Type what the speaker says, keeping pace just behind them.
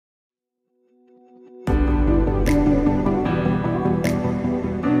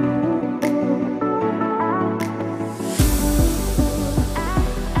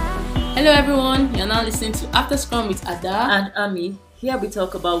Hello everyone, you're now listening to After Scrum with Ada and Ami. Here we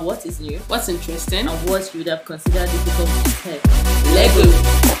talk about what is new, what's interesting, and what you would have considered difficult to tech. Lego.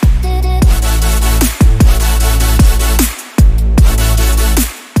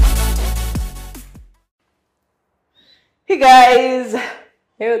 Hey guys.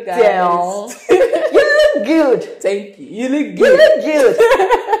 Hey guys. Damn. You look good. Thank you. You look good. You look good.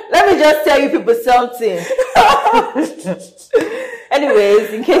 Let me just tell you people something.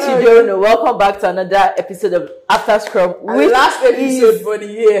 Anyways, in case you don't know, welcome back to another episode of After Scrum. Last episode for the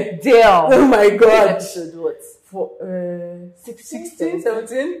year. Damn. Oh my god. Episode what? For 16,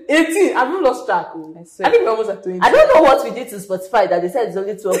 17, 18. I've not lost track. I think we're almost at 20. I don't know what we did to Spotify that they said it's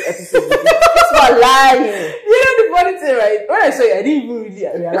only 12 episodes. It's for lying. You know the funny thing, right? When I saw it, I didn't even really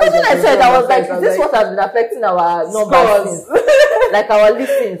realize. Because when I saw it, I was like, is this what has been affecting our numbers? Like our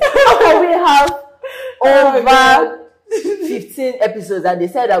listens. How can we have over 15 episodes and they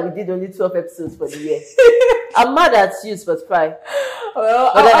said that we did only 12 episodes for the year? I'm mad at you, Spotify.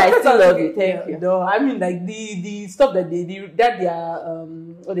 Well, but then I still love you. Thank you. No, I mean like the stuff that they do, that they are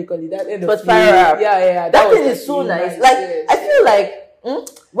what they call it, that end of Spotify rap. Yeah. That thing is so nice. Like I feel like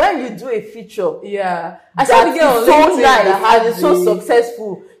when you do a feature, I saw the girl so nice and it's so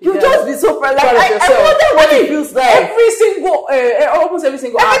successful. You just be so proud. Like I wonder what it feels like. Every single, almost every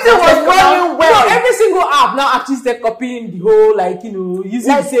single everything app. was running well. No, every single app now actually start copying the whole, like, you know,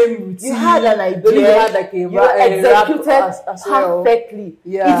 using the same routine. You had an idea. You had like you executed perfectly.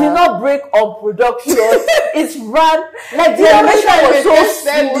 Yeah. It did not break on production. It's ran like the animation was so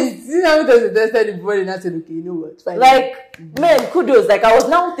smooth. You know, they tested it before they now said, okay, you know what? Fine. Like, man, kudos. Like I was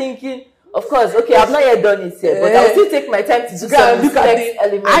now thinking, of course, okay, I've not yet done it yet, but I'll still take my time to do some next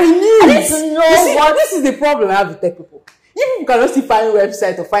element. I need to know what. This is the problem I have with tech people. You people cannot still find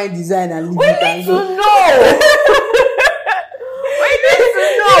website or find design and leave it and go. We need to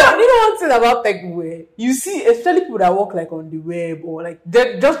know. You know one thing about tech where you see, especially people that work like on the web or like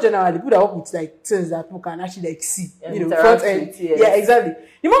just generally people that work with like things that people can actually like see, and you know, front end. Yes. Yeah, exactly.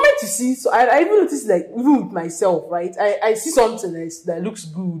 The moment you see, so I even notice like even with myself, right? I see something that looks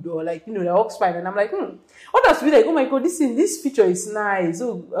good or like, you know, that works fine, and I'm like, others will be like, oh my god, this feature is nice.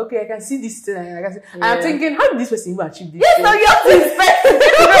 Oh, okay, I can see this thing. And I can see. And I'm thinking, how did this person even achieve this? Yes, no, you have to inspect it.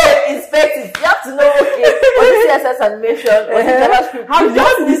 You know, inspect it. You have to know, okay, was it CSS animation? Was it JavaScript? How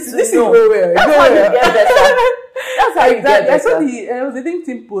did this is go well? That's how you get better. That's how you get better. I saw there was a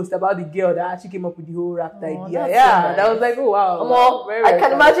LinkedIn post about the girl that actually came up with the whole wrapped idea. Yeah, so nice. That was like, oh wow. I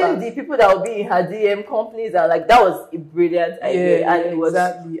can imagine the people that will be in her DM companies are like, that was a brilliant idea, and it was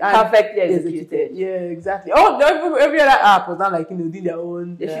perfectly executed. Yeah, exactly. Oh, every other app was not like, you know, doing their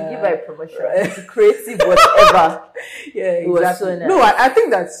own. They should give her a promotion. It's creative, whatever. Yeah, exactly. It was so nice. No, I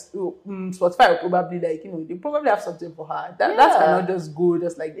think that Spotify will probably like, you know, they probably have something for her. That cannot just go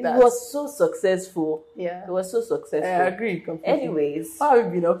just like that. It was so successful. Yeah, it was so successful. I agree completely. Anyways, how have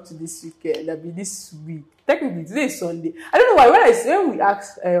you been up to this weekend? That be this week. Technically, today is Sunday. I don't know why. When we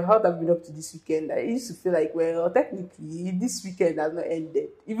asked how have you been up to this weekend, I used to feel like, well, technically, this weekend has not ended.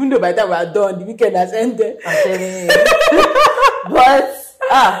 Even though by the time we are done, the weekend has ended. I'm telling you.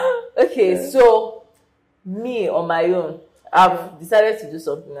 But okay, so me on my own, I've decided to do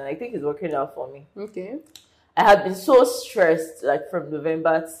something, and I think it's working out for me. Okay. I had been so stressed, like from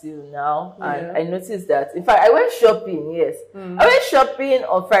November till now, and I noticed that. In fact, I went shopping. Yes, I went shopping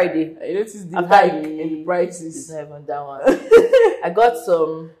on Friday. I noticed the hike in the prices. It's not even that one. I got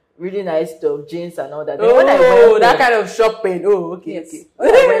some really nice stuff, jeans and all that. Then when I went home, that kind of shopping. Oh, okay, yes. okay.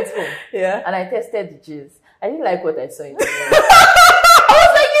 When I went home, and I tested the jeans. I didn't like what I saw in the mirror.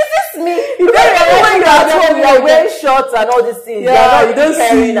 Me. You don't when you're at home, you're wearing shorts and all these things. Yeah, you don't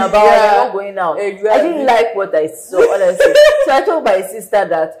caring about it, you're not going out. Exactly. I didn't like what I saw, honestly. So I told my sister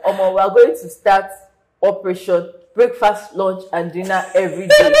that we are going to start operation breakfast, lunch, and dinner every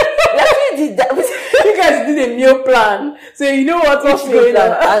day. We actually did that. You guys did a meal plan. So you know what's going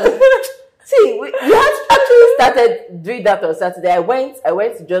on. See, we had actually started doing that on Saturday. I went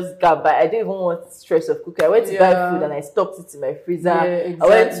to just go buy. I didn't even want stress of cooking. I went to buy food and I stocked it in my freezer. Yeah, exactly. I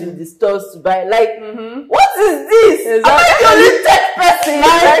went to the stores to buy. Like, what is this? Exactly. Am I the only tech person?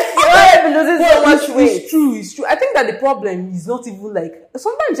 Why am I losing so much weight? It's true. I think that the problem is not even like,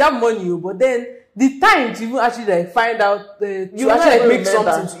 sometimes you have money, but then the time to even actually like find out you actually like make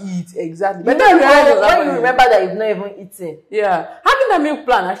something to eat. Exactly. But then when you remember that you've not even eaten. Yeah. Having that meal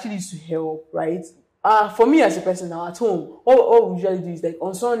plan actually used to help, right? For me as a person now at home, all we usually do is like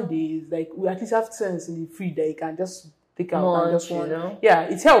on Sundays, like we at least have things in the fridge that you can just take out and just want. Yeah,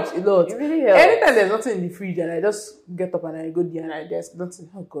 it helps a lot. It really helps. Anytime there's nothing in the fridge and I just get up and I go there and there's nothing.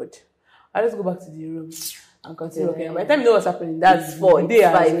 Oh God. I just go back to the room. and continue working. By the time you know what's happening, that's four, the day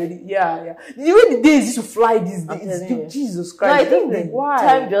has 5. already. Yeah. The way the days used to fly these days, Jesus Christ. No, I think the why?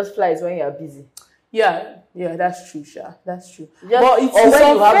 time just flies when you're busy. Yeah, that's true, Sha. That's true. Just, but it's or when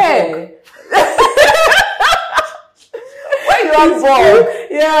unfair. You have bulk.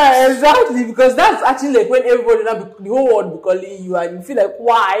 Yeah, exactly. Because that's actually like when everybody now the whole world be calling you, and you feel like,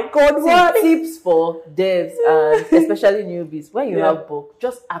 why? God, why? Tips for devs and especially newbies. When you have bulk,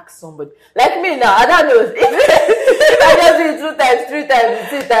 just ask somebody. Like me now, I don't know. If I just do it 2 times, 3 times,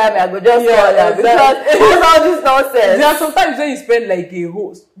 3 times, I go just call them because it's all this nonsense. There are sometimes when you spend like a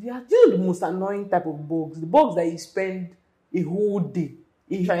whole. They are the most annoying type of bugs. The bugs that you spend a whole day.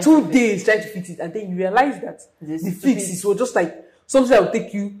 2 days trying to fix it, and then you realize that the fix is so just like something that will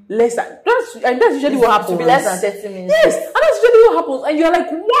take you less than that's usually what happens. To be less than 30 minutes. Yes, and that's usually what happens. And you're like,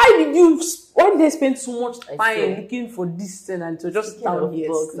 why did they spend so much time looking for this thing and to just down here?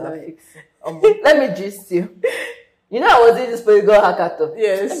 Let me gist you. You know, I was in this polygon hackathon.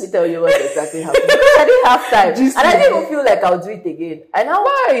 Yes. Let me tell you what exactly happened. Because I didn't have time, and I didn't even feel like I'll do it again. And now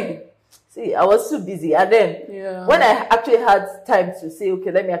why? See, I was too busy. And then when I actually had time to say,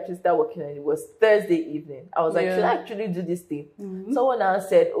 okay, let me actually start working on it, was Thursday evening. I was like, should I actually do this thing? Someone else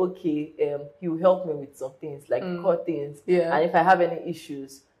said, okay, he will help me with some things, like core things. And if I have any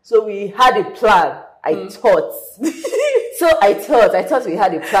issues. So we had a plan, I thought. I thought we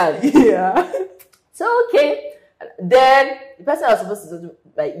had a plan. Yeah. So, okay. Then the person I was supposed to do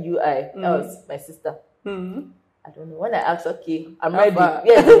my UI, that was my sister. I don't know. When I asked, okay, I'm ready.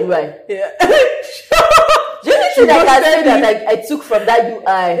 Here's the UI. Yeah. The only thing I can say that I took from that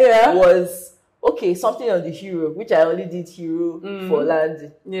UI was, okay, something on the hero, which I only did hero for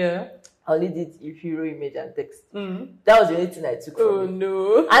landing. Yeah. I only did hero image and text. That was the only thing I took from it. Oh,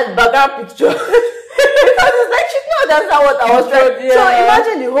 no. And background picture. Because it's like, she didn't understand what I was trying. So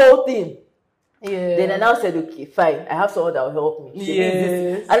imagine the whole thing. Yeah. Then I now said, okay, fine. I have someone that will help me.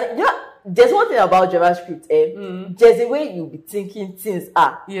 Yes. And you know, there's one thing about JavaScript, there's a way you'll be thinking things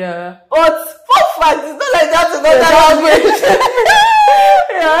are. Yeah. But for fact, it's not like that to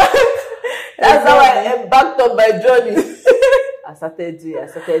yeah. That's how I embarked on my journey. I started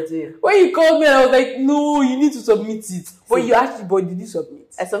doing. When you called me, I was like, no, you need to submit it. But did you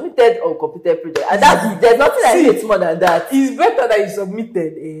submit? I submitted uncompleted project. And there's nothing I hate more than that. It's better that you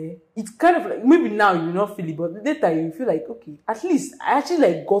submitted. It's kind of like, maybe now you not feel it, but later you feel like, okay, at least I actually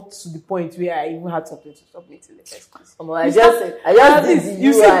like got to the point where I even had something to submit in the first place. I just did the UI.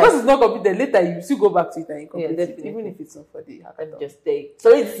 You see, because it's not completed, later you still go back to it and complete it, even if it's not for the hackathon. Just take. So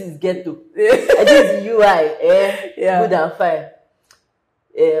this is ghetto. I did the UI. Good and fine.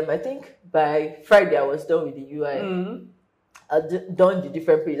 I think by Friday I was done with the UI. I'd done the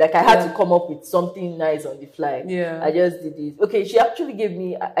different page. Like I had to come up with something nice on the fly. Yeah. I just did it. Okay, she actually gave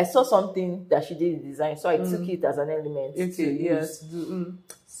me, I saw something that she did in design, so I took it as an element to use.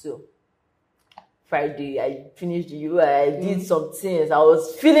 So Friday, I finished the UI, I did some things. I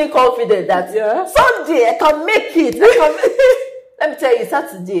was feeling confident that Sunday I can make it. Let me tell you,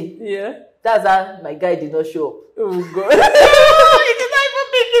 Saturday. Yeah. That's how my guy did not show up. Oh God. He did not even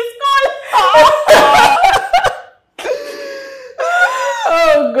pick his call.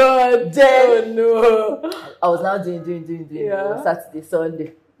 Oh God. Then, oh no. I was now doing Saturday,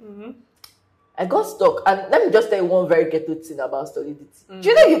 Sunday. I got stuck. And let me just tell you one very ghetto thing about Solidity. Do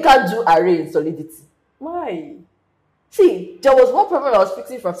you know you can't do array in Solidity? Why? See, there was one problem I was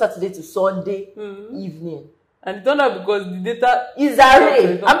fixing from Saturday to Sunday evening. And it turned out because the data is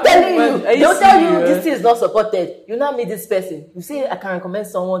array. I'm telling you, they'll tell you this thing is not supported. You now meet this person. You say, I can recommend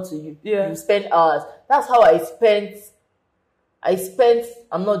someone to you. Yeah. You spend hours. That's how I spent,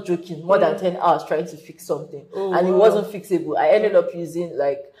 I'm not joking, more than 10 hours trying to fix something. And it wasn't fixable. I ended up using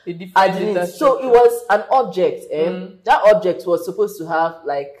like adding. So it was an object. That object was supposed to have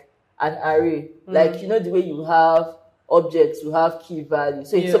like an array. Like, you know, the way you have objects to have key value.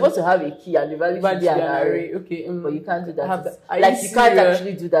 So it's supposed to have a key and the value should be an array. Okay. But you can't do that. Like you can't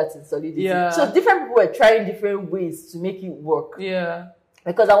actually do that in Solidity. Yeah. So different people were trying different ways to make it work. Yeah.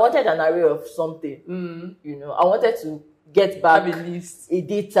 Because I wanted an array of something. You know, I wanted to get back a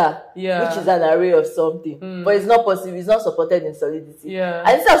data, which is an array of something. But it's not possible. It's not supported in Solidity. Yeah.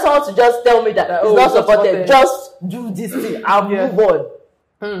 And instead of someone to just tell me that it's not supported, just do this thing and move on.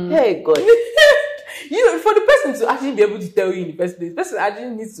 Hey God. You know, for the person to actually be able to tell you in the first place, the person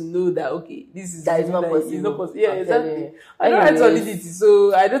actually needs to know that, okay, this is that is not possible. It's not possible. Yeah, exactly. I don't have Solidity,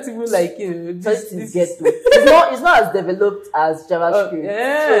 so I don't even like, you know, this ghetto. It's not as developed as JavaScript.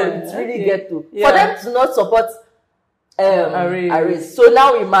 So it's really ghetto. Yeah. For them to not support arrays. So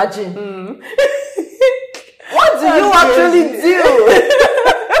now imagine. What do you actually do?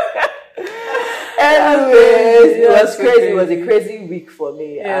 Anyways, it was so crazy. It was a crazy week for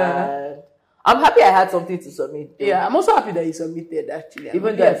me. Yeah. And I'm happy I had something to submit. Though. Yeah, I'm also happy that you submitted, actually.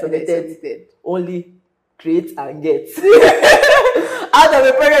 Even though I submitted only create and get. Out of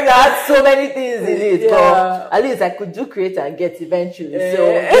a program that had so many things in it, but at least I could do create and get eventually. So,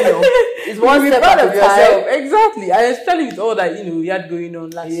 it's one step at a time. Exactly. And especially with all that, you had going on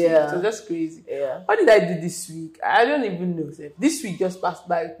last week. So that's crazy. Yeah. What did I do this week? I don't even know. This week just passed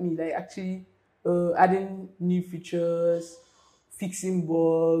by with me, like actually adding new features, fixing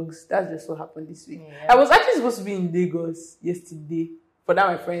bugs. That's just what happened this week. I was actually supposed to be in Lagos yesterday for that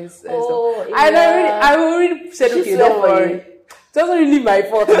my friends. Stuff. I already said, okay, don't worry. It wasn't really my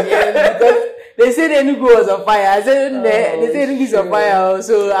fault again because they said Enugu was on fire. I said they said Enugu is on fire,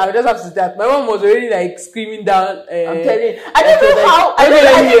 so I just have to start. My mom was already like screaming down. I'm telling you, I don't know how. I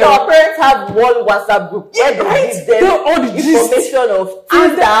think our parents have one WhatsApp group where they give them all the information of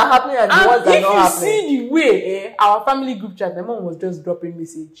things that are happening and the ones that are not happening. If you see the way our family group chat, my mom was just dropping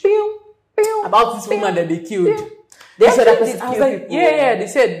message about this woman that they killed. They said that person. I was like, they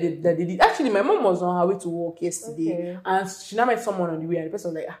said that they did. Actually, my mom was on her way to work yesterday, and she now met someone on the way, and the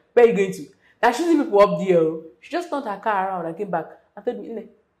person was like, where are you going to? Now she's the people up there. She just turned her car around and came back and told me,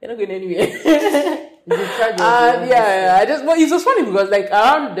 you're not going anywhere. But it was funny because like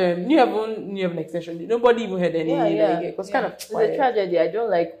around New Haven extension, nobody even heard any. It was kind of quiet. It's a tragedy. I don't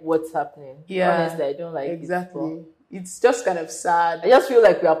like what's happening. Honestly, I don't like exactly. It's just kind of sad. I just feel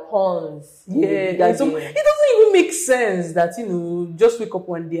like we are pawns. It doesn't even make sense that, just wake up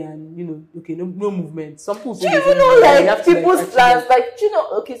one day and, no movement. Some people say, do you know, like, people's plans, like,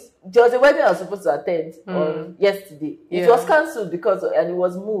 there was a wedding I was supposed to attend on yesterday. It was cancelled and it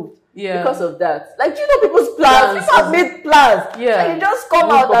was moved because of that. Like, do you know people's plans? People have made plans. And you just come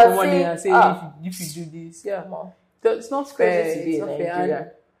out and say, if you do this. It's not fair. It's not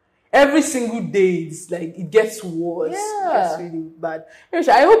fair. Every single day, it's like it gets worse. It gets really bad.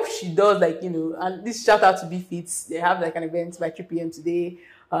 Anyway, I hope she does, and this shout out to Be Fit. They have like an event by 3 p.m. today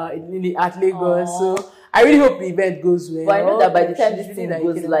at Lagos. So I really hope the event goes well. But I know that by the time this thing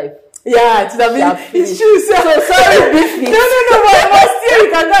goes live, it's true. So sorry, Be Fit. but still, you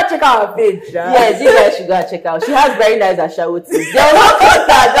can go check out her page. Yes, you guys should go check out. She has very nice ashawuti. There was one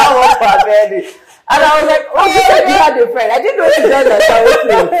that one for her belly. And I was like, you said you had a friend. I didn't know she does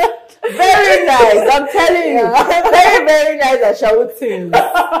ashawuti. Very nice, I'm telling you. Very, very nice ashawuti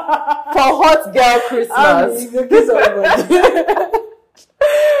for hot girl Christmas.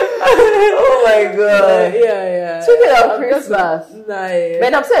 Oh my god. Speaking of Christmas,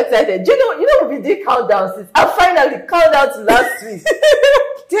 man, I'm so excited. Do you know we did countdown since I finally countdown to last week.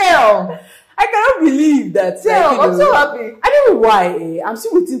 Damn. I cannot believe that. I'm so happy. I don't know why. I'm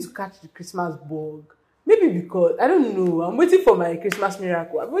still waiting to catch the Christmas bug. Maybe because I don't know. I'm waiting for my Christmas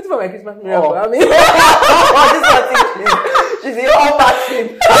miracle. I mean, this one thing she's a whole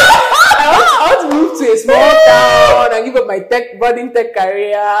vaccine. I want to move to a small town and give up my budding tech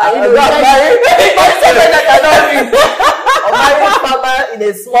career. I'm married farmer in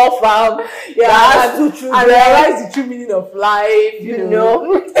a small farm. Has 2 children. And realize the true meaning of life. You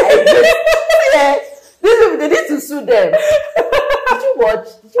know. They need to sue them.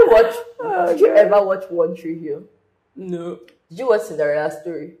 Did you ever watch One Tree Hill? No. Did you watch Cinderella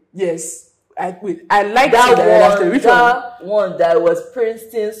Story? Yes. I like that Cinderella Story. Which one that was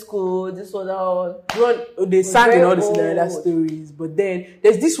Princeton School, this one, that one. They sang in all the Cinderella stories, but then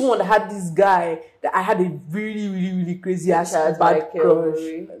there's this one that had this guy that I had a really, really, really crazy ass bad crush.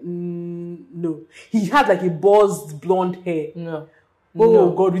 No. He had like a buzzed blonde hair. No.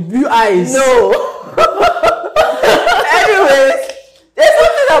 God, with blue eyes. No. Anyways, there's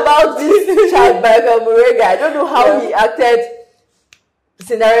something about this child, Michael Morega. I don't know how he acted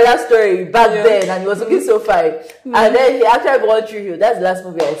Cinderella Story back then, and he was looking so fine. And then he acted One Tree Hill. That's the last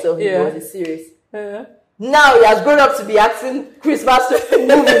movie I saw him. It was a series. Now he has grown up to be acting Christmas movies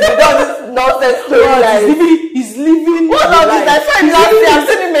with all this nonsense story. He's living. What of this? I saw him last year. I've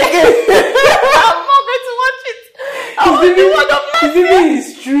seen him again. I'm not going to watch it. He's living his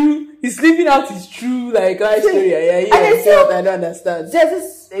true. He's living out his true life story. I don't understand. There's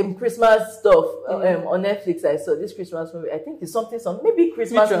this Christmas stuff on Netflix. I saw this Christmas movie. I think it's something maybe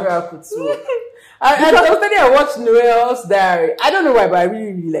Christmas Miracle too. I watched Noel's Diary. I don't know why, but I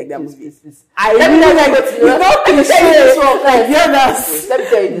really, really like that movie. Let me tell you this one. Let me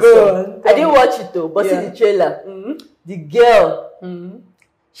tell you this one. I didn't watch it though, but see the trailer. The girl,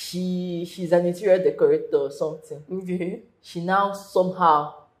 she's an interior decorator or something. Okay. She now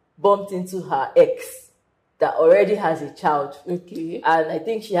somehow bumped into her ex that already has a child. Okay. And I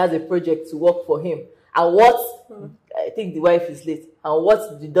think she has a project to work for him. And I think the wife is late. And what's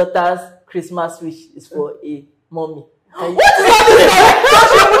the daughter's Christmas wish is for a mommy. What is all this? That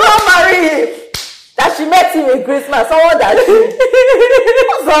she would not marry him. That she met him in Christmas. Someone that she.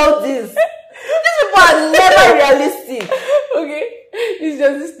 What's all this? These people are never realistic. Okay. It's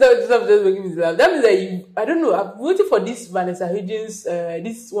just this stuff just making me laugh. That means that I don't know. I'm waiting for this Vanessa Hudgens,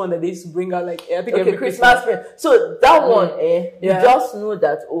 this one that they used to bring out like I think every Christmas. So that one, you just know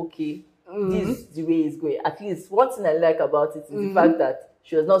that this is the way it's going. At least one thing I like about it is the fact that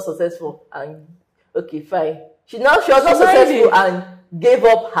she was not successful and fine. She was not successful and gave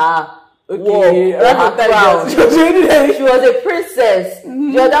up her her crown. She was a princess.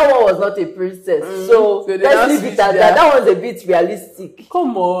 The other one was not a princess. So let's leave it at that. That one's a bit realistic.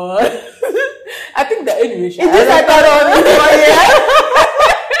 Come on. I think that anyway. Is this I thought on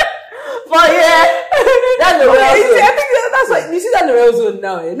That's the way I think that's why you see that the real zone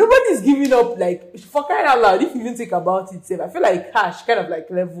now. Nobody's giving up, like, for crying out loud. If you even think about it, I feel like Cash kind of like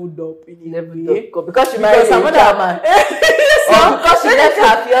leveled up in a way. Because she married a man. Or because she left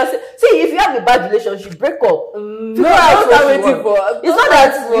her fiance. See, if you have a bad relationship, break up. No, that's what I'm waiting for. It's not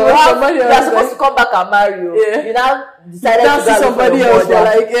that you are supposed to come back and marry you. You now decided to see somebody else.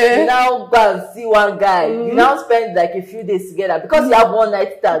 You now go and see one guy. You now spend like a few days together because you have one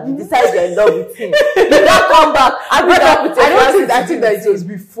night stand. You decide you're in love with him. You now come back and break up with I think that it was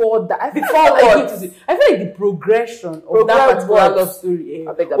before that. Before what? I feel like the progression of that particular love story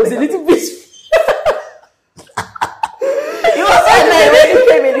was a little bit. You was like when you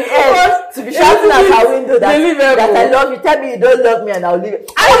came in the end to be shouting at her window that I love you. Tell me you don't love me and I'll leave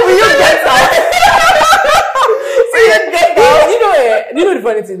it. How will you get out? You know the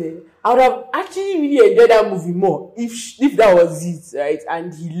funny thing is, I would have actually really enjoyed that movie more if that was it, right?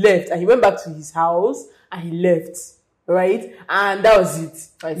 And he left and he went back to his house and he left, right? And that was it.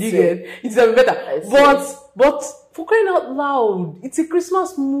 It's even better. But for crying out loud, it's a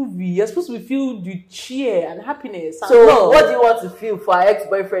Christmas movie. You're supposed to be filled with cheer and happiness. And so what do you want to feel for her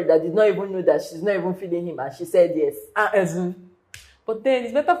ex-boyfriend that did not even know that she's not even feeling him and she said yes? But then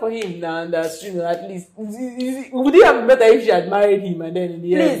it's better for him now that, at least, would it have been better if she had married him and then in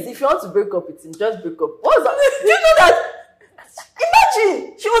the end? Please, if you want to break up with him, just break up. What's that? Do you know that?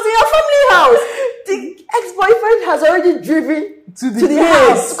 Imagine, she was in your family house. The ex-boyfriend has already driven to the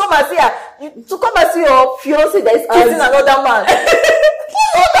house to come and see her. To come and see your fiancé that is kissing another man.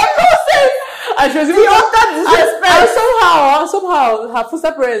 Oh, that nonsense! And she was even and somehow her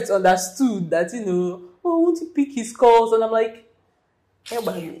foster parents understood that, won't you pick his calls? And I'm like, come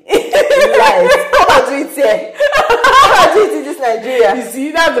and do it here. Come and do it in this Nigeria. You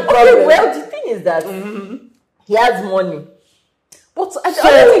see, that's the problem. Well, the thing is that he has money. But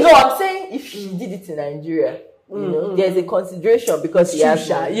I'm saying if she did it in Nigeria, there's a consideration because he has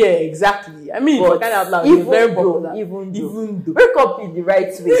money. Yeah, exactly. I mean, but kind of loud, even though. break up in the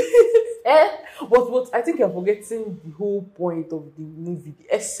right way. But I think you're forgetting the whole point of the movie,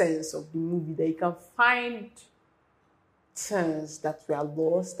 the essence of the movie, that you can find things that were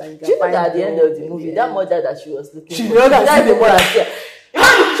lost. And you can find that at the end of the movie, that mother that she was looking for, that's the mother.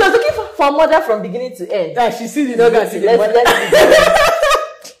 She was looking for a mother from beginning to end. Yeah, she sees the dog and see the mother.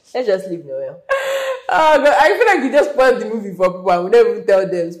 Let's just leave Noel. God, I feel like you just spoiled the movie for people and we never even tell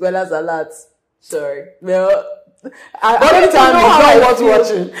them spoilers alert. Sorry. Well, every time you don't want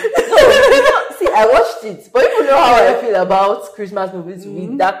watching. See, I watched it, but people know how I feel about Christmas movies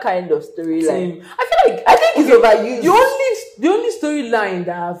with that kind of storyline. I think it's overused. The only storyline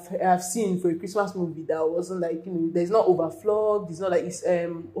that I've seen for a Christmas movie that wasn't like, there's not overflogged, it's not like it's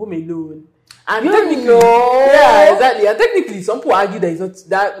Home Alone. And yeah, exactly. And technically, some people argue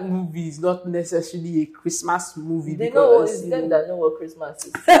that movie is not necessarily a Christmas movie. They know it's them that know what Christmas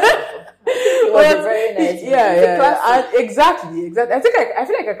is. It was a very nice movie. Yeah. Exactly. I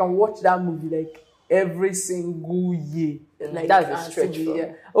feel like I can watch that movie like every single year. Like, that's a stretch.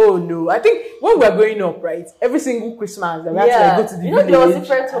 Oh no! I think when we were growing up, right, every single Christmas we had to go to the village. There was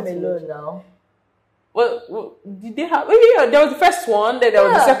different Home Alone now. Well, did they have? There was the first one. Then there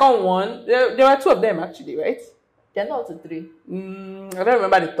was the second one. There were two of them actually, right? They're not to three. I don't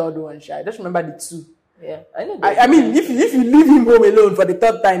remember the third one. I just remember the two. Yeah, I know. I mean, if you leave him home alone for the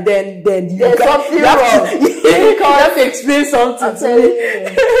third time, then there's something wrong. You have to explain something to me.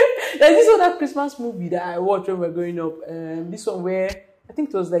 There's this other Christmas movie that I watched when we were growing up. This one where I think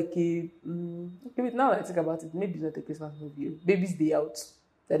it was like a. Now that I think about it, maybe it's not a Christmas movie. Baby's Day Out.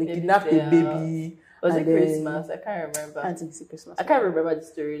 That they kidnapped a baby. Was it Christmas? I can't remember. I think it's a Christmas. I can't remember the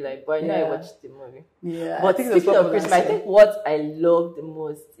storyline, but I know I watched the movie. Yeah. But speaking of Christmas, I think what I love the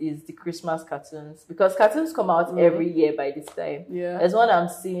most is the Christmas cartoons, because cartoons come out every year by this time. Yeah. There's one I'm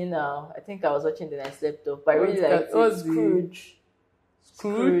seeing now. I think I was watching Then I Slept Off, but I really liked it. Scrooge.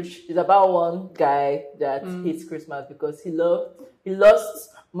 Scrooge is about one guy that hates Christmas because he lost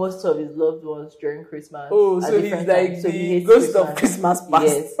most of his loved ones during Christmas. Oh, so he's like so the ghost of Christmas past.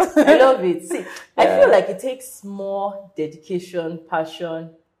 Yes, I love it. See, I feel like it takes more dedication,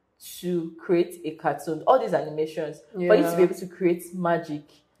 passion to create a cartoon. All these animations, for you to be able to create magic,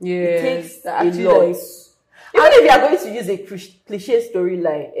 it takes a lot. Even if you are going to use a cliche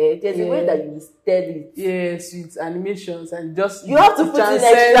storyline, there's a way that you tell it. Yes, with animations and just you have to put in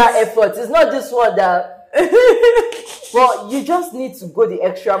extra effort. It's not this one that. Well, you just need to go the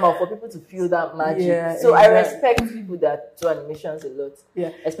extra mile for people to feel that magic. Yeah, so I respect people that do animations a lot.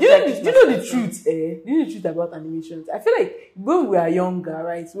 Yeah, do you know the truth? Do you know the truth about animations? I feel like when we are younger,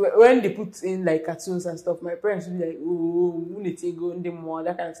 right? When they put in like cartoons and stuff, my parents would be like, "Oh, go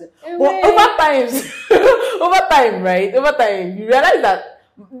that kind of thing." But over time, right? Over time, you realize that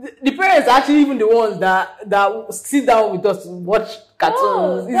the parents are actually even the ones that sit down with us to watch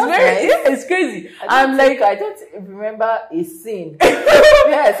cartoons. It's crazy. I don't remember a scene.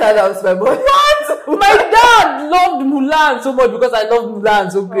 I sat down with my mom. What? My dad loved Mulan so much because I love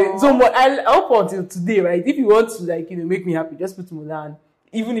Mulan so great. So much. Up until today, right? If you want to make me happy, just put Mulan.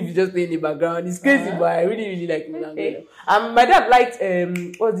 Even if you just play in the background, it's crazy, but I really, really like Mulan. Okay. My dad liked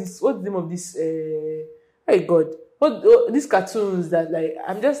what's the name of this? Oh God. These cartoons that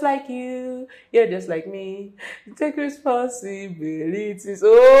I'm just like you, you're just like me. Take responsibilities.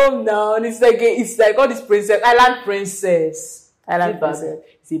 Oh no, it's like all this Island Princess.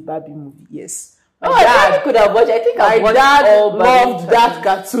 It's a Barbie movie. Yes. My dad could have watched. I think my dad loved that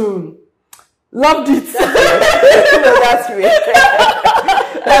cartoon. Loved it. No, that's weird.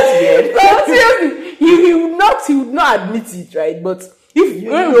 That's weird. No, seriously, he would not admit it, right? But if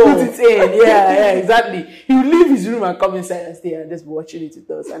when we put it in, yeah, exactly. He would leave his room and come inside and stay and just watching it with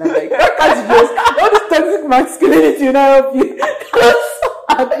us. And I'm like, why can't you just all this toxic masculinity will not help you? Just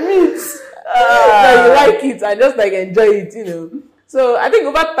admit that you like it and just enjoy it, So I think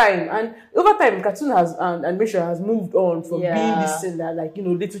over time, cartoon has animation has moved on from being this thing that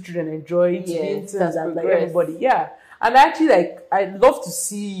little children enjoy to being things that everybody, And I actually I love to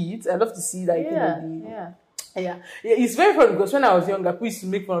see it. I love to see Yeah, it's very funny because when I was younger, people used to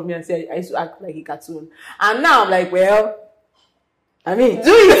make fun of me and say I used to act like a cartoon. And now I'm like, well, I mean, do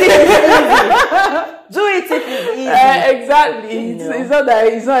it if it's easy. Exactly. It's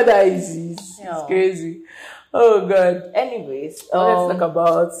not that easy. It's crazy. Oh God. Anyways, let's talk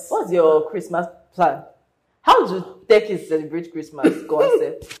about what's your Christmas plan? How do techies celebrate Christmas? Go on,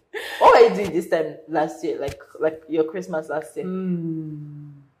 say. What were you doing this time last year? Like your Christmas last year?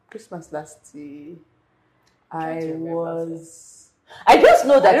 Christmas last year. I just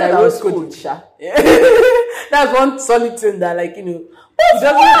know that I was cold, Sha. That's one solid thing that it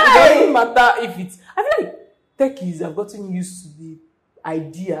doesn't matter if it's. I feel like techies have gotten used to the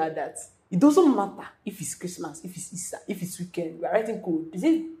idea that it doesn't matter if it's Christmas, if it's Easter, if it's weekend. We are writing code. Is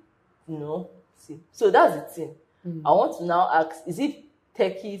it? No. See, so that's the thing. I want to now ask: is it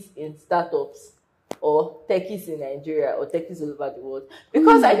techies in startups? Or techies in Nigeria or techies all over the world,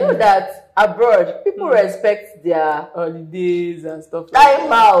 because I know that abroad people respect their holidays and stuff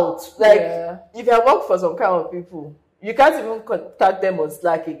time out. If you work for some kind of people, you can't even contact them on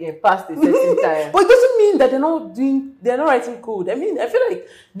Slack again past a certain time. But it doesn't mean that they're not writing code. I mean, I feel like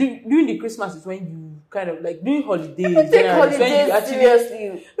during the Christmas is when you kind of doing holidays. You take holidays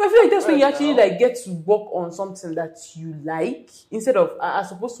seriously. I feel like that's when you actually get to work on something that you like instead of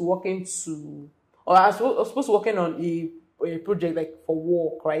as opposed to working on a project for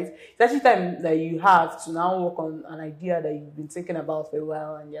work, right? It's actually time that you have to now work on an idea that you've been thinking about for a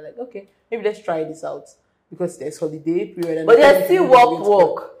while, and you're like, okay, maybe let's try this out because there's holiday period. And but there's still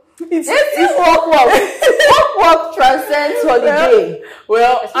work. It's work transcends holiday.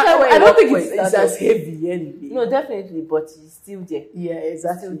 Well, I don't think it's as heavy anyway. No, definitely, but it's still there. Yeah,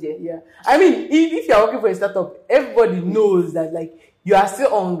 exactly. Still there. Yeah, I mean, if you're working for a startup, everybody knows that you are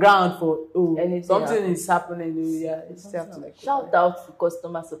still on ground for something is happening. Yeah, you still have to shout out to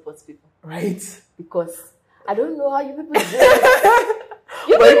customer support people, right? Because I don't know how you people do it.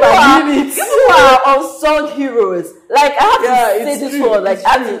 You people are unsung heroes. I have to say this one.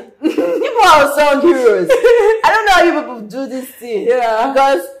 People are unsung heroes. I don't know how you people do this thing. Yeah,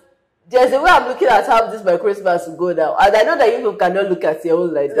 because there's a way I'm looking at how this my Christmas will go down, and I know that you people cannot look at your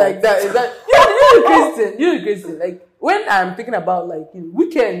own like that. You're a Christian. When I'm thinking about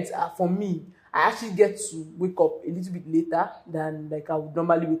weekends are for me, I actually get to wake up a little bit later than I would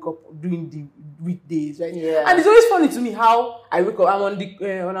normally wake up during the weekdays, right? Yeah. And it's always funny to me how I wake up. I'm on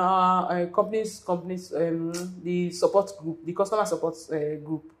the on our company's the support group, the customer support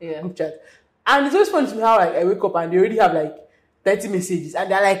group chat, and it's always funny to me how I wake up and they already have 30 messages, and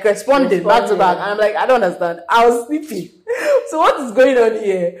they're like responding back to back, and I'm like, I don't understand. I was sleeping. So what is going on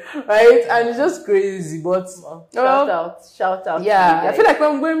here, right? And it's just crazy. But shout out. Yeah, I feel like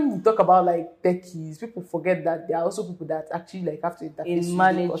when we talk about like techies, people forget that there are also people that actually like have to interface in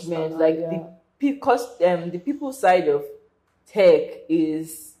management. Like the people side of tech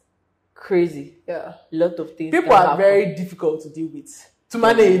is crazy. Yeah, a lot of things. People are very difficult to deal with, to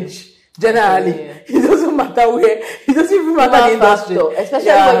manage. Generally, it doesn't matter where. It doesn't even matter the industry, especially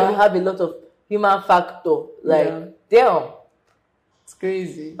when you have a lot of human factor. Like, damn, it's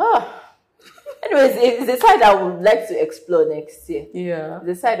crazy. Anyways, it's a side I would like to explore next year. Yeah,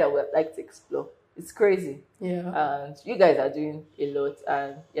 the side I would like to explore. It's crazy. Yeah, and you guys are doing a lot,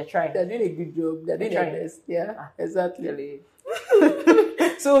 and you're trying. They're doing a good job. They're doing their best. Yeah, exactly. Really.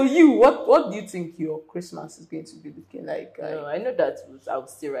 So what do you think your Christmas is going to be looking like? No, I know that I will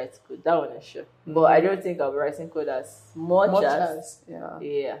still write code. That one is sure. But I don't think I'll be writing code as much as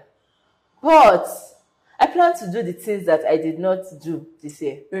yeah. But I plan to do the things that I did not do this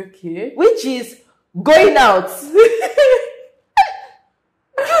year. Okay. Which is going out.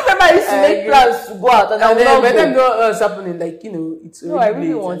 I used to make plans to go out, and then what's happening? Like, it's no. I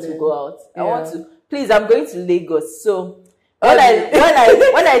really want to go out. I want to. Please, I'm going to Lagos. So when I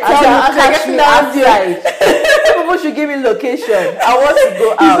tell you catch me outside, people should give me location. I want to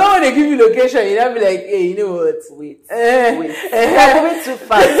go out. It's not when they give you location, you don't be like, hey, you know what? Wait. You're moving too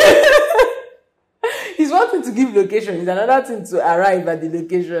fast. It's one thing to give location, it's another thing to arrive at the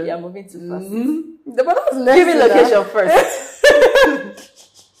location. You're moving too fast. But that's next. Give me location first.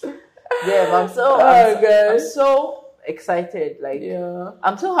 Yeah, I'm so excited. Like,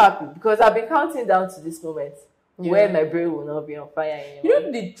 I'm so happy because I've been counting down to this moment where my brain will not be on fire anymore. You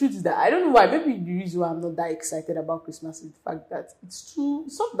know, the truth is that I don't know why. Maybe the reason why I'm not that excited about Christmas is the fact that it's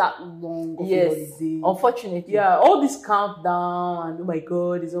not that long of a holiday. Unfortunately. Yeah, all this countdown and oh my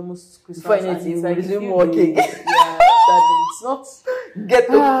God, it's almost Christmas. Finally, it's like resume working. Yeah, it's not get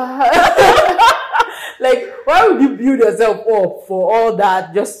up. Like, why would you build yourself up for all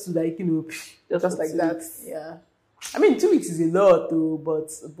that just to like, just like that? Weeks. Yeah. I mean, 2 weeks is a lot though, but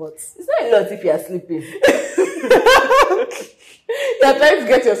it's not a lot if you are sleeping. You're trying to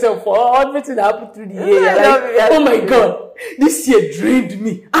get yourself for everything that happened through the year. You're like, oh my God, this year drained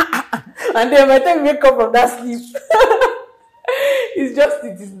me. And then by the time you wake up from that sleep,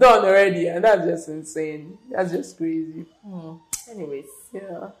 it is done already, and that's just insane. That's just crazy. Anyways,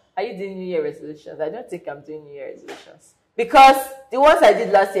 yeah. Are you doing New Year resolutions? I don't think I'm doing New Year resolutions because the ones I did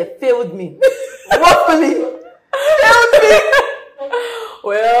last year failed me. Woefully failed me.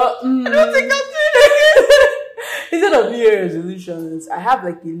 Well, I don't think I'm doing it again. Instead of New Year resolutions, I have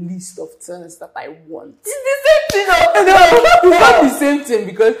like a list of things that I want. It's the same thing. No, it's not the same thing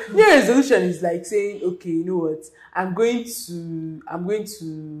because New Year resolution is like saying, okay, you know what? I'm going to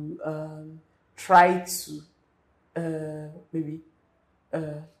try to maybe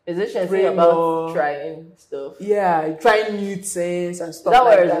resolution about trying stuff. Yeah, trying new things and stuff that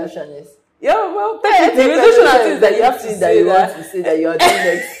like that. What resolution is? Yeah, well, the resolution are things that you have to say that you want to say that you're doing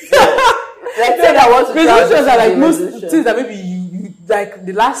next year. Like say that what resolutions are like most things that maybe you like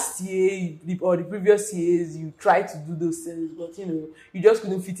the last year or the previous years you try to do those things, but you just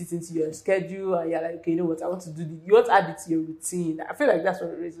couldn't fit it into your schedule, and you're like, okay, you know what, I want to do this. You want to add it to your routine. I feel like that's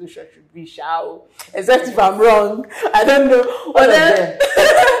what a resolution should be, shall. Except if I'm wrong, I don't know. But then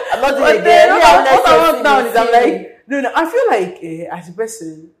I'm not doing it again. What I want now is I'm like, no. I feel like as a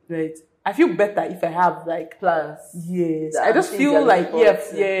person, right? I feel better if I have like plans. Yes, I just feel like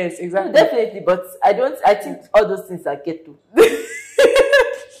yes, exactly. No, definitely, but I think all those things are ghetto.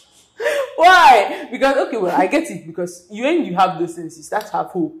 Why? Because I get it because when you have those things, you start to have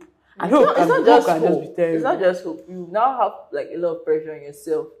hope. And hope it's not just hope. Just be terrible. It's not just hope. You now have like a lot of pressure on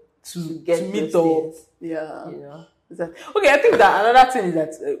yourself to meet those things. Yeah. Okay, I think that another thing is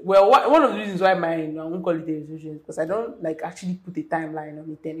that one of the reasons why I won't call it a resolution is because I don't like actually put a timeline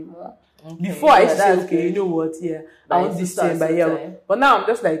on it anymore. Okay. Before I used to say, okay, you know what, I want this thing by year. But now I'm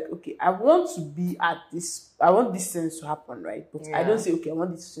just like, okay, I want to be at this. I want these things to happen, right? But I don't say, okay, I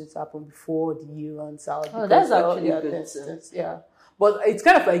want these things to happen before the year runs out. Oh, that's actually good. Yeah, but it's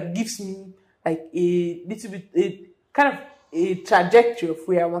kind of like gives me like a little bit a trajectory of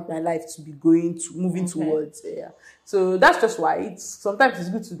where I want my life to be moving towards. Yeah. So that's just why sometimes it's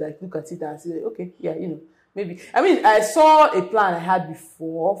good to like look at it and say, okay, maybe. I mean, I saw a plan I had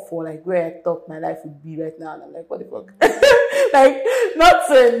before for like where I thought my life would be right now, and I'm like, what the fuck? Like, not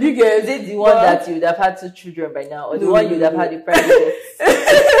saying you guys. Is it the one that you would have had 2 children by now, or the one you would have had in private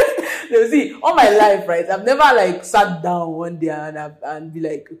jets? No, see, all my life, right? I've never like sat down one day and be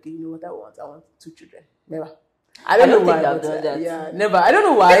like, okay, you know what I want? I want 2 children. Never. I don't know think why. I've done that. Yeah, never. I don't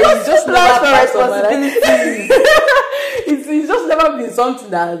know why. It's just Plans never for passed on my life. responsibilities. It's just never been something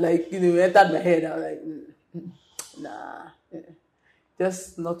that like entered my head. I was like, nah,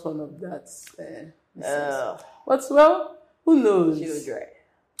 just not one of that. But well, who knows? Children.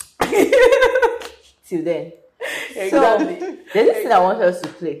 Till then. Exactly. So there's this thing I want us to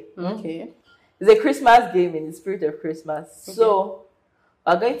play. Okay. It's a Christmas game in the spirit of Christmas. Okay. So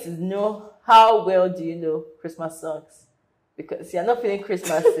we're going to know how well do you know Christmas songs. Because you're not feeling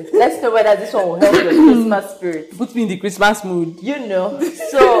Christmassy. Let's know whether this one will help your Christmas spirit. Put me in the Christmas mood. You know.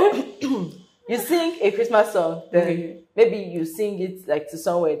 So you sing a Christmas song, then Okay. maybe you sing it like to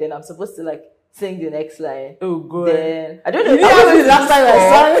somewhere, then I'm supposed to like sing the next line. Oh god. Then I don't know You if didn't I'm ask going me to the last do time I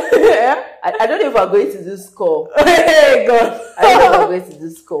score. sang. Yeah. I don't know if we're going to do score. Hey god. I don't know if we're going to do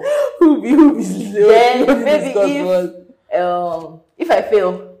score. Who be Then maybe God. if I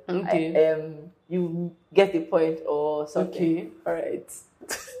fail, Okay. you get a point or something. Okay. All right.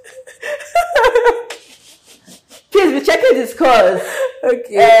 Please be checking the scores.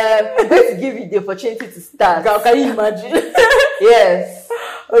 Okay. I'm going to give you the opportunity to start. Can you imagine? Yes.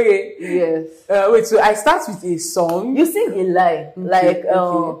 Okay. Yes. Wait. So I start with a song. You sing a line like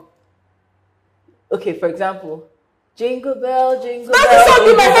okay. Okay, for example, jingle bell, jingle That's bell. the song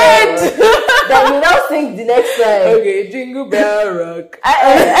in my jingle head. bell. Then you now sing the next line. Okay. Jingle bell rock.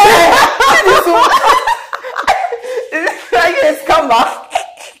 Yes, come back.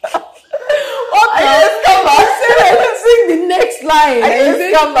 Okay. Yes, come back. Sing the next line.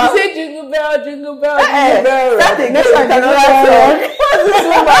 Yes, come back. You say jingle bell, jingle bell, jingle bell rock. Start again Next with one, jingle another bell song.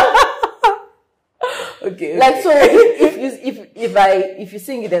 rock. Okay. Like so, if you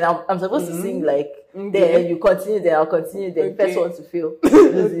sing it, then I'm supposed to sing like. Then you continue. Then I'll continue. Then the first one to fail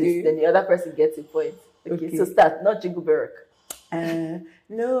loses. Okay. Then the other person gets a point. Okay, so start. Not jingle bell rock.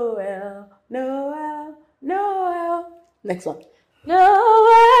 Noel, Noel, Noel. Next one. Noel.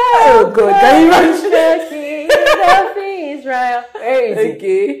 Oh God, can you imagine? The King of Israel. Very easy.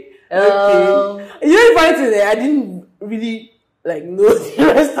 Okay. Okay. You know, the funny thing there, I didn't really like know the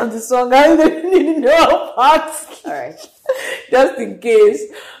rest of the song. I didn't really know parts. All right. Just in case.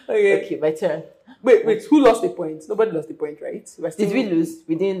 Okay. Okay, my turn. Wait. Who lost the point? Nobody lost the point, right? Did we lose?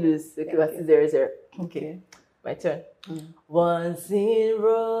 We didn't lose. Okay, we're still 0-0. Okay. My turn. Once in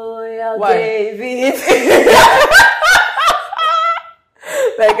Royal Why? David.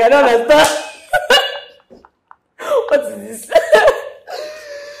 Like, I don't understand. What is this?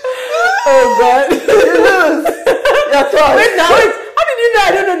 Oh God. Your turn. Wait. How did you know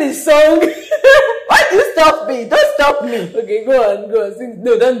I don't know this song? Why do you stop me? Don't stop me. Okay, go on. Sing.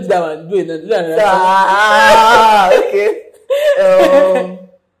 No, don't do that one. Do it. Do that. Okay.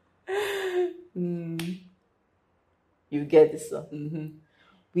 You get this song. Mm-hmm.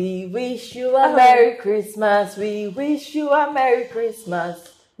 We wish you a Merry Christmas. We wish you a Merry Christmas.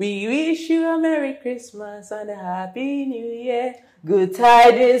 We wish you a Merry Christmas and a Happy New Year. Good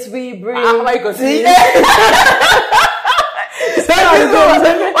tidings we bring. My God. What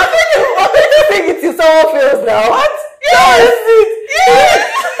did you think it till someone fails now? What? Yes!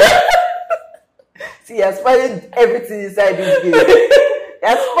 See, you're spoiling everything inside this game.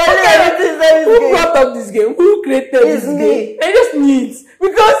 You're spoiling everything inside this Who game. brought up this game? Who created this me. game? I just knew it.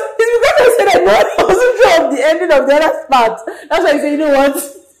 Because I said I wasn't sure of the ending of the other part. That's why I said, you know what?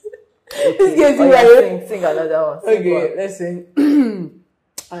 This game is Sing another one. Sing Okay, one. let's sing.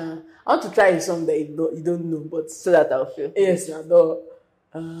 I want to try a song that you don't know, but So that I'll feel. yes, I know.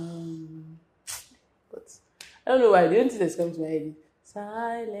 But I don't know why. The only thing that's coming to my head is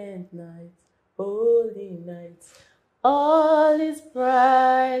silent night, holy night. All is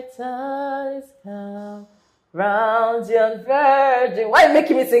bright, all is calm. Round young virgin. Why are you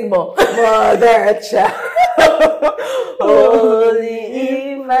making me sing more? Mother child. Holy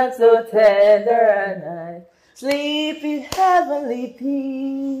infant, so tender and night. Sleep in heavenly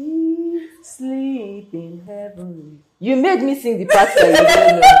peace. Sleep in heaven. You made me sing the part that you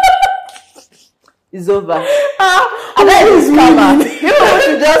don't know. It's over. And that is karma. You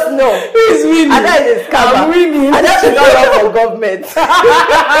should just know. Who's winning? And that is karma. I'm winning. And that should not run for government.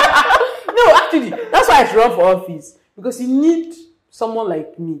 No, actually, that's why I should run for office. Because you need someone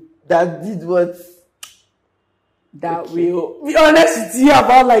like me That did what? that will be honest with you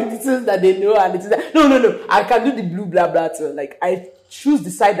about like the things that they know and the things that no. I can do the blue blah blah too. Like I choose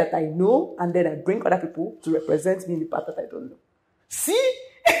the side that I know and then I bring other people to represent me in the part that I don't know. See?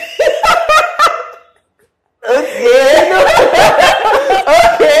 Okay.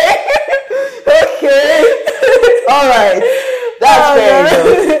 Okay. All right. That's fair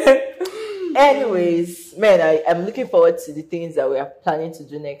enough. Anyways, man, I'm looking forward to the things that we are planning to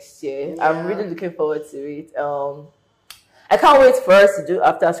do next year. Yeah. I'm really looking forward to it. I can't wait for us to do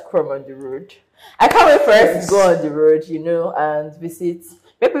after Scrum on the road. I can't wait for us to go on the road, and visit.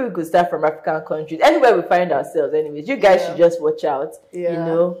 Maybe we could start from African countries, anywhere we find ourselves. Anyways, you guys should just watch out.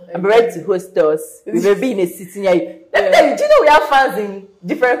 And be ready to host us. We may be in a city near you. Let me tell you, do you know we have fans in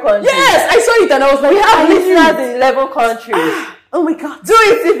different countries? Yes, I saw it and I was like, we have listeners in 11 countries. Oh my God. Do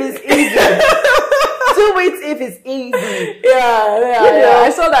it if it's easy. Do it if it's easy. Yeah.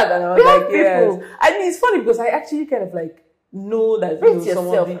 I saw that and I was like, people. yes. I mean, it's funny because I actually kind of like know that Rate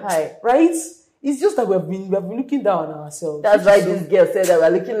yourself high. Right? It's just that we have been looking down on ourselves. That's why this girl said that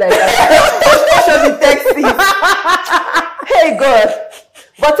we're looking like that. Show the taxi. Hey God.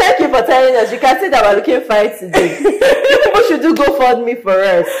 But thank you for telling us. You can see that we're looking fine today. People should do GoFundMe for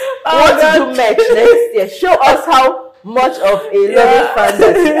us. We want to do merch next year. Show us how much of a loving fan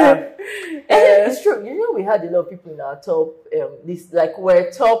that you have. It's true. We had a lot of people in our top list. Like, we're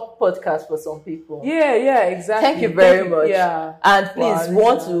a top podcast for some people. Yeah, exactly. Thank you very much. Yeah. And please, we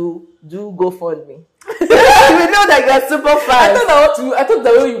want to do GoFundMe. We know that you're super fans. I thought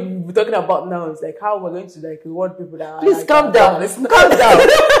that what you were talking about now is like how we're going to like reward people that please like, calm down. Calm down. We've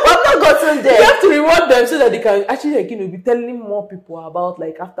not gotten there. You have to reward them so that they can actually be telling more people about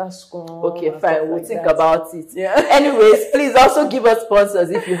like after school. Okay, fine. We'll think about it. Yeah. Anyways, please also give us sponsors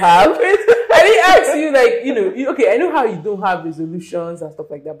if you have. I didn't ask you okay, I know how you don't have resolutions and stuff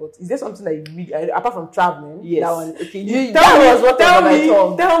like that, but is there something that you really, apart from traveling? Yes. That one. Okay.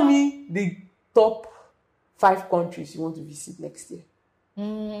 Tell me the top 5 countries you want to visit next year.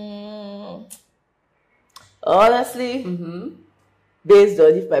 Honestly, based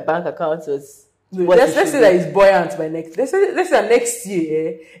on if my bank account was let's say that it's buoyant by next. Let's say that next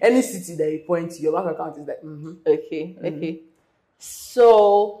year, any city that you point to, your bank account is like Okay.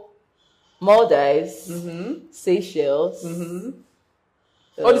 So Maldives, Seychelles,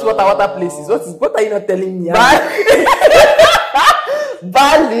 all these water places. What are you not telling me?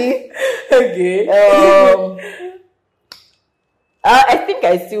 Bali. Okay. I think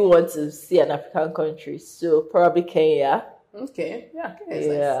I still want to see an African country, so probably Kenya. Okay. Yeah.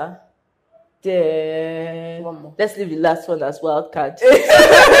 Yeah. Then one more. Let's leave the last one as wild card. That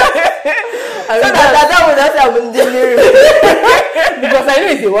would not have been because I know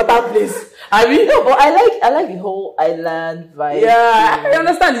it's a water place. No, but I like the whole island vibe. Yeah, I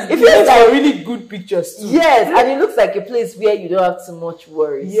understand. It feels like really good pictures too. Yes, and it looks like a place where you don't have too much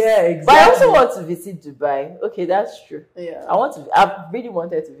worries. Yeah, exactly. But I also want to visit Dubai. Okay, that's true. Yeah, I really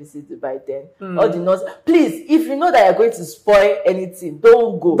wanted to visit Dubai then. All the notes. Please, if you know that you're going to spoil anything,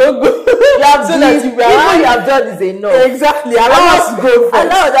 don't go. You have so that you have done is enough. Exactly. Allow us to go first.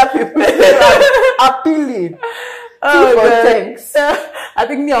 Allow other people to appealing. Thanks. I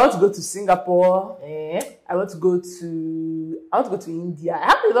think I want to go to Singapore. I want to go to India. I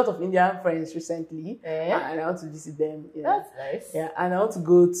have a lot of Indian friends recently, and I want to visit them. Yeah. That's nice. Yeah, and I want to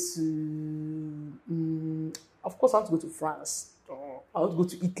go to. Of course, I want to go to France. I want to go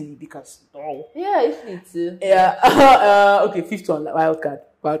to Italy because. Yeah, Italy too. Yeah. Okay, 5th one, wild card.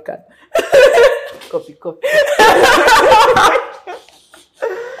 Copy.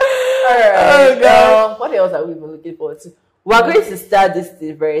 Alright. God. What else are we even looking forward to? We're going to start this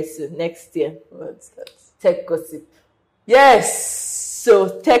thing very soon, next year. What's that? Tech gossip. Yes.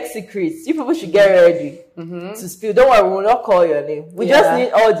 So, tech secrets. You people should get ready to spill. Don't worry, we will not call your name. We just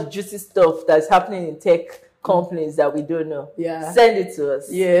need all the juicy stuff that's happening in tech companies that we don't know. Yeah. Send it to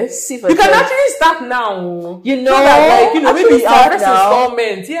us. Yes. You can actually start now. You know, so that, maybe our first now.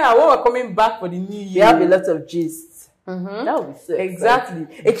 installment. Yeah, when we're coming back for the new year. We have a lot of gist. That would be so exciting.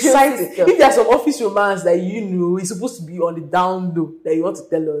 If there's some office romance that is supposed to be on the down low that you want to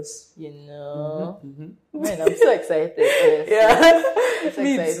tell us. Man, I'm so excited. Yeah. So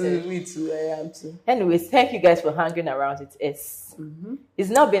Me too. I am too. Anyways, thank you guys for hanging around with us. It's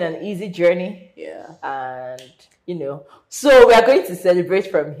not been an easy journey. Yeah. And so we are going to celebrate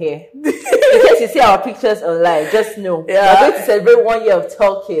from here. In case you see our pictures online, just know we are going to celebrate 1 year of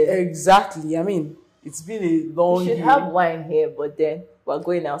talking. Exactly. I mean, it's been a long year. We should have wine here, but then we're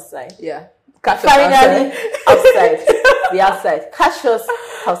going outside. Yeah. Finally, outside. The outside. Catch us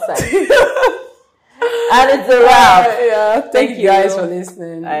outside. And it's a wrap. Thank you guys for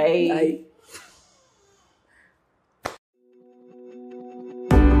listening. Bye. Bye.